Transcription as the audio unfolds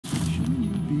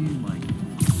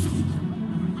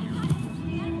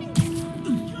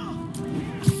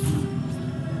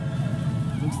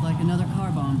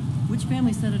Which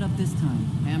family set it up this time?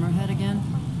 Hammerhead again?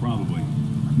 Probably.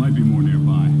 Might be more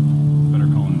nearby. Better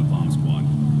call in the bomb squad.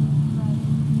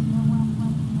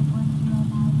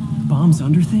 Bombs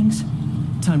under things?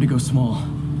 Time to go small.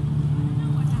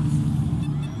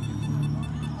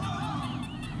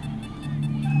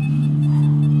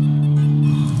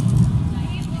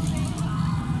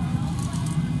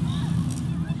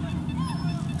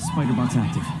 Spider bot's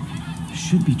active.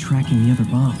 Should be tracking the other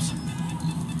bombs.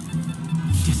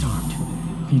 Disarmed.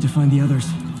 Need to find the others.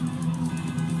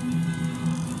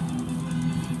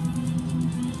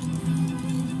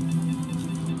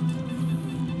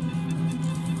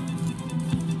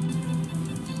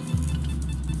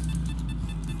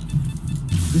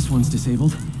 This one's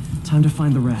disabled. Time to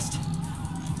find the rest.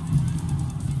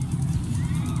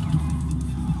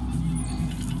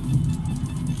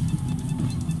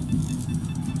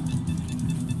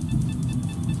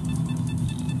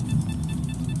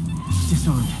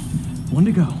 Disarmed. One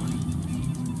to go.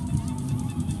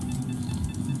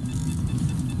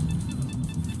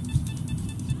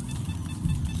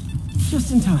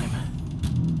 Just in time.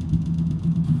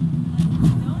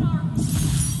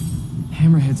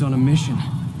 Hammerhead's on a mission.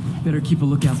 Better keep a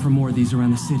lookout for more of these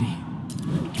around the city.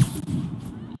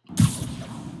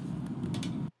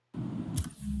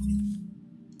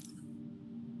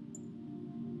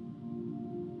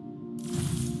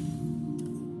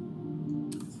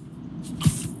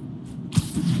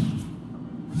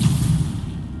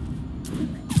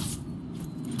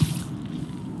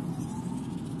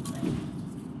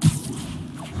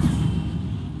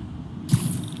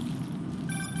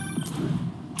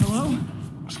 Hello?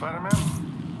 Spider-Man?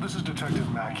 This is Detective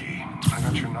Mackey. I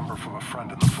got your number from a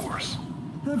friend in the force.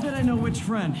 I bet I know which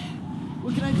friend.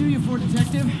 What can I do you for,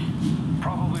 Detective?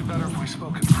 Probably better if we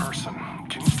spoke in person.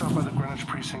 Can you stop by the Greenwich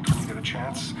precinct when you get a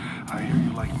chance? I hear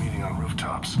you like meeting on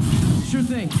rooftops. Sure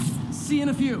thing. See you in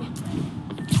a few.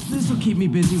 This'll keep me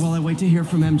busy while I wait to hear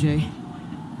from MJ.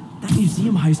 That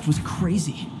museum heist was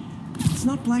crazy. It's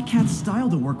not Black Cat's style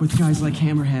to work with guys like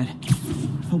Hammerhead.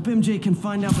 Hope MJ can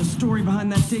find out the story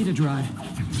behind that data drive.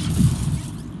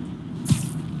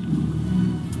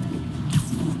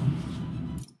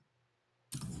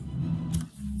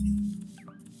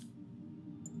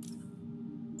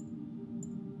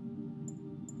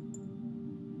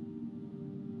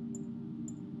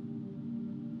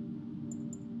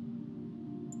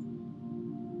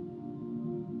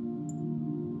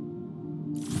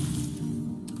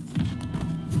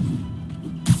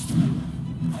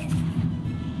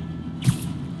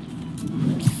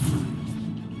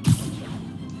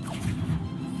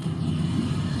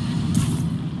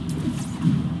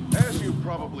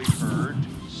 Probably heard,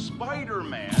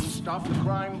 Spider-Man stopped the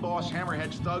crime boss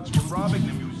Hammerhead's thugs from robbing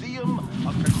the Museum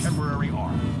of Contemporary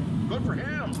Art. Good for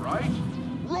him, right?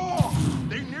 Wrong!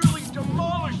 They nearly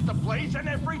demolished the place and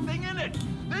everything in it!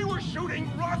 They were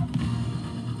shooting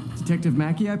Detective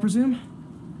Mackey, I presume?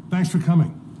 Thanks for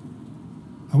coming.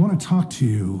 I want to talk to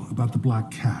you about the Black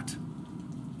Cat.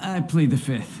 I plead the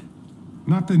fifth.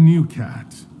 Not the new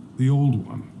cat, the old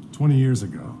one, 20 years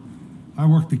ago. I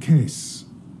worked the case.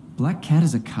 Black Cat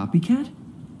is a copycat?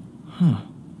 Huh.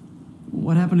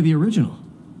 What happened to the original?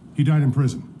 He died in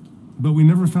prison, but we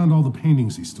never found all the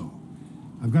paintings he stole.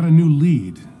 I've got a new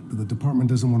lead, but the department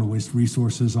doesn't want to waste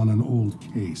resources on an old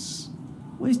case.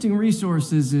 Wasting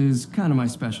resources is kind of my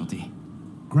specialty.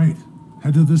 Great.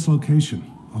 Head to this location.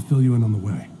 I'll fill you in on the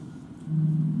way.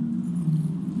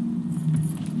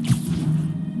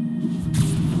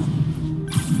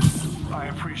 I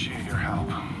appreciate your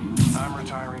help. I'm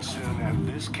retiring soon, and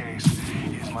this case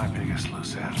is my biggest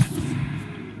loose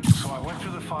end. So I went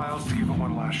through the files to give it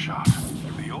one last shot.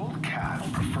 The old cat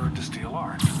preferred to steal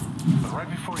art, but right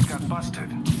before he got busted,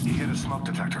 he hit a smoke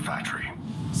detector factory.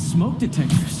 Smoke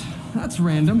detectors? That's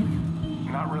random.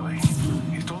 Not really.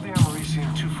 He stole the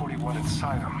Americium-241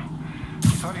 inside him. He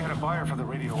thought he had a buyer for the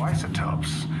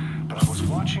radioisotopes, but I was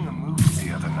watching a movie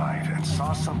the other night and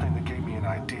saw something that gave me an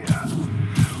idea.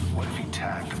 What if he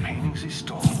tagged the paintings he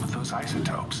stole with those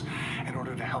isotopes in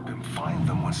order to help him find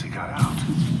them once he got out?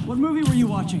 What movie were you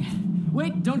watching?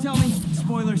 Wait, don't tell me.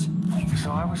 Spoilers.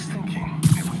 So I was thinking,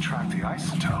 if we track the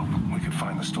isotope, we could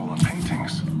find the stolen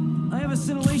paintings. I have a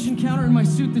scintillation counter in my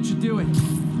suit that should do it.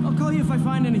 I'll call you if I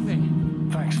find anything.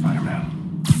 Thanks,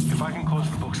 Spider-Man. If I can close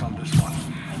the books on this one,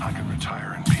 I can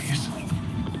retire in peace.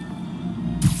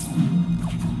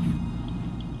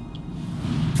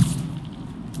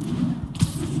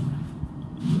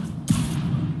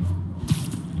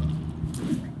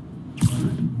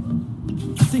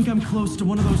 I think I'm close to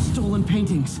one of those stolen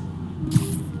paintings.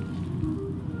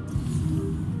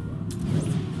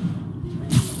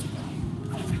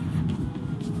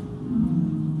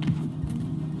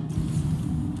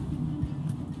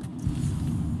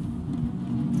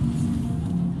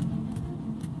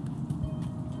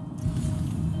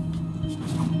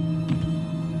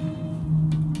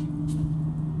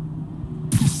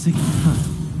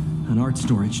 An art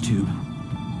storage tube.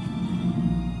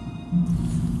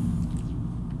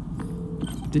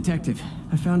 Detective,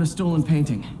 I found a stolen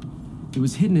painting. It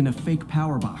was hidden in a fake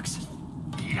power box.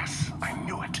 Yes, I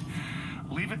knew it.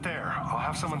 Leave it there. I'll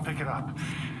have someone pick it up.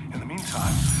 In the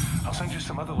meantime, I'll send you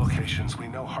some other locations we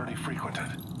know Hardy frequented.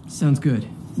 Sounds good.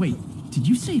 Wait, did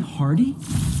you say Hardy?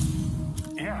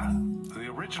 Yeah, the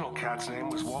original cat's name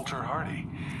was Walter Hardy.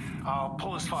 I'll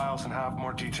pull his files and have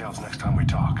more details next time we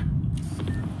talk.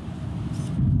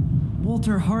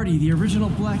 Walter Hardy, the original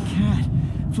black cat.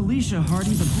 Felicia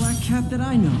Hardy, the black cat that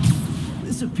I know.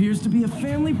 This appears to be a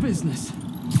family business.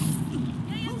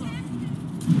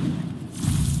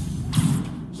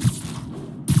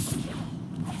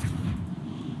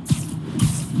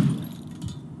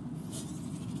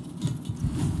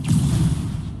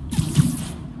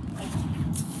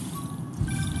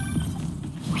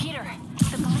 Peter,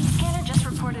 the police scanner just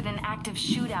reported an active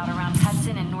shootout around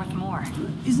Hudson and North Moore.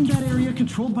 Isn't that area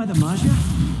controlled by the Mafia?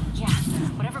 Yeah,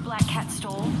 whatever Black Cat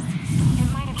stole,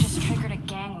 it might have just triggered a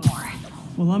gang war.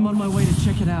 Well, I'm on my way to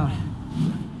check it out.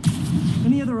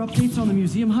 Any other updates on the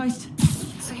museum heist?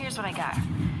 So here's what I got.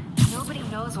 Nobody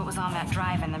knows what was on that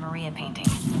drive in the Maria painting.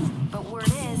 But word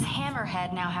is,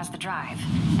 Hammerhead now has the drive,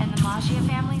 and the Maggia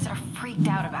families are freaked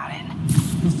out about it.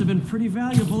 Must have been pretty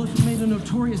valuable if it made a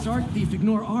notorious art thief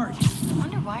ignore art. I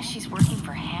wonder why she's working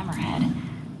for Hammerhead.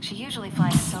 She usually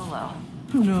flies solo.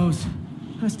 Who knows?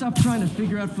 I stopped trying to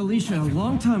figure out Felicia a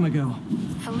long time ago.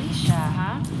 Felicia,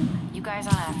 huh? You guys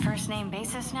on a first-name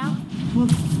basis now? Well,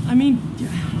 I mean,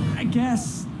 I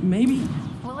guess, maybe.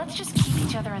 Well, let's just keep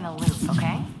each other in the loop,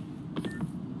 okay?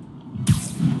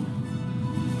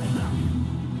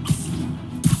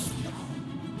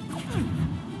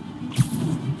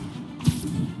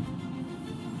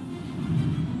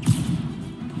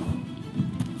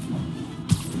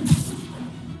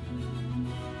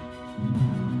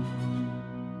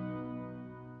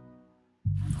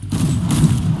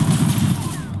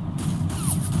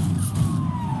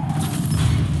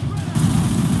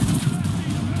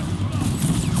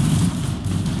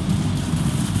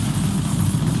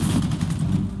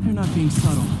 Being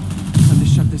subtle. Time to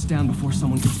shut this down before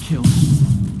someone gets killed.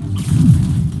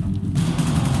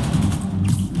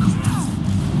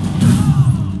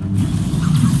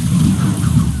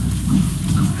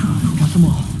 Got them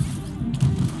all.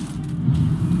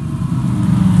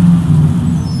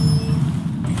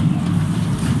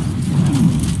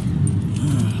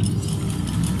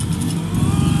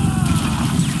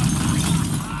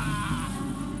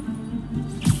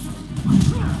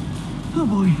 Oh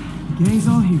boy, the gang's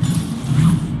all here.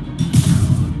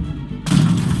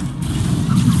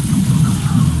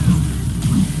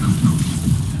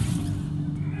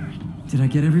 Did I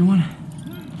get everyone?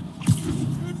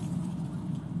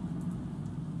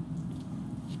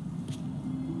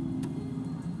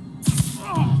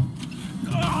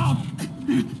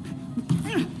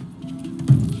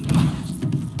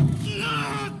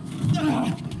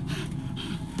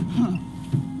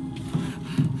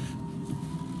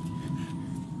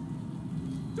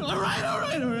 All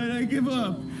right, I give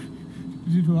up.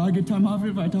 Will I get time off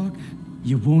if I talk?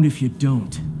 You won't if you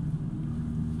don't.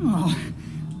 Oh,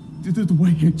 the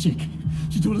white-haired chick.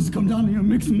 She told us to come down here and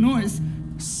make some noise.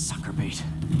 Sucker bait.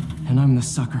 And I'm the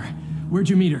sucker. Where'd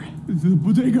you meet her? The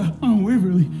bodega on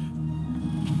Waverly.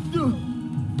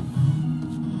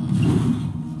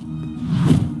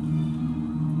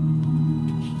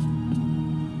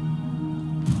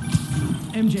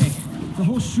 MJ, the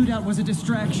whole shootout was a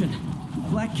distraction.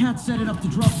 Black Cat set it up to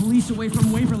draw police away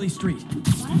from Waverly Street.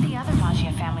 One of the other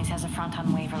Maggia families has a front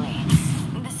on Waverly.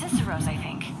 The Ciceros, I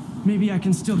think. Maybe I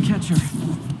can still catch her.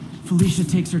 Felicia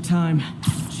takes her time.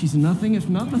 She's nothing if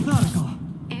not methodical.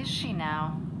 Is she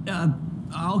now?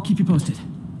 I'll keep you posted.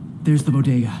 There's the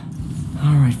bodega.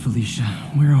 All right, Felicia,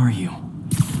 where are you?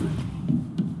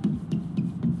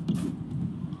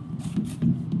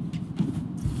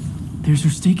 There's her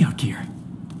stakeout gear.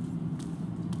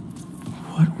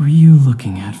 What were you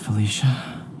looking at, Felicia?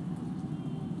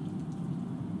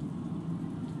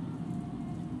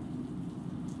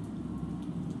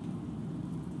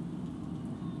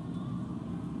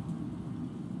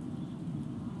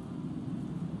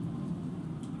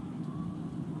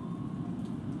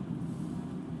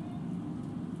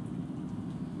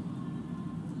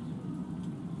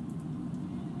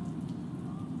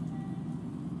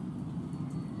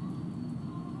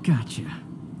 Gotcha.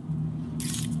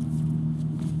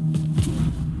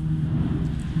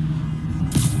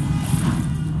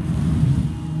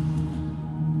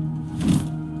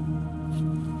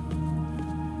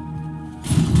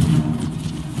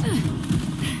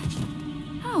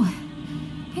 Oh,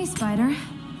 hey, Spider.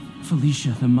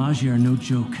 Felicia, the Magi are no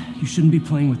joke. You shouldn't be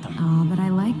playing with them. Oh, but I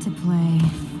like to play.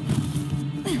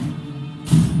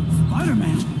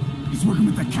 Spider-Man! He's working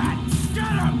with the cat!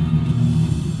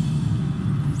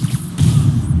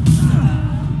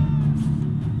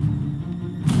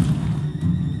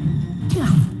 Get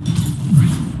him!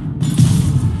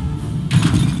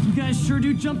 You guys sure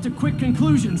do jump to quick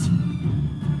conclusions.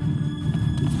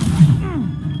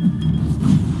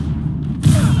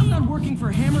 I'm not working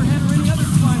for Hammerhead or any other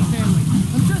crime family.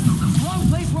 I'm just wrong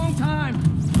place, wrong time.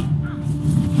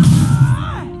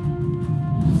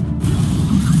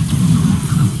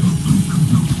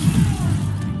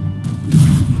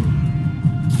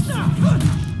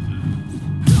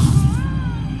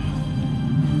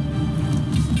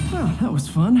 Well, that was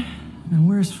fun. Now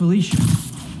where's Felicia?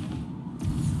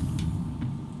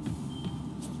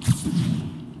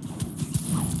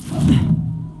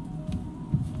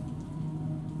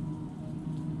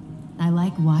 I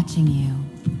like watching you.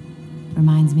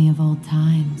 Reminds me of old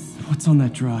times. What's on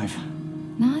that drive?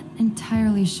 Not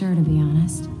entirely sure, to be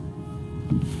honest.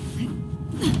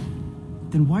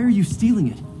 Then why are you stealing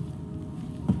it?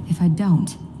 If I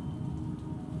don't,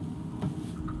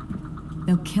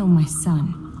 they'll kill my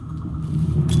son.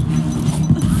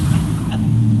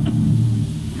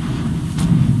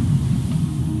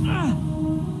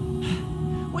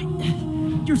 Wait,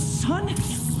 your son?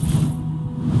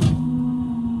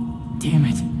 Damn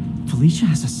it. Felicia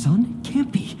has a son?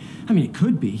 Can't be. I mean, it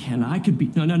could be, and I could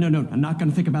be. No. I'm not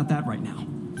gonna think about that right now.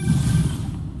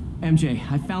 MJ,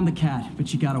 I found the cat, but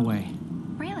she got away.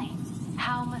 Really?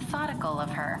 How methodical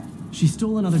of her. She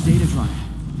stole another data drive.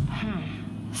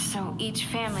 So each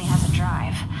family has a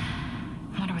drive.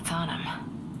 Wonder what's on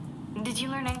them. Did you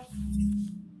learn anything?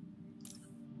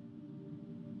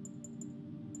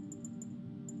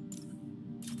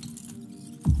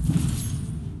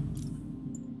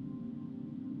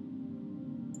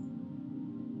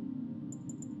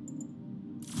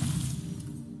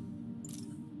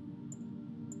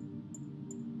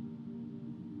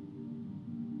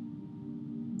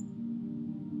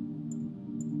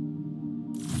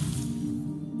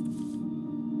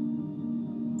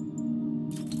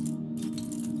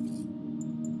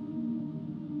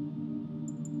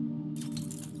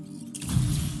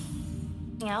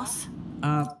 Else?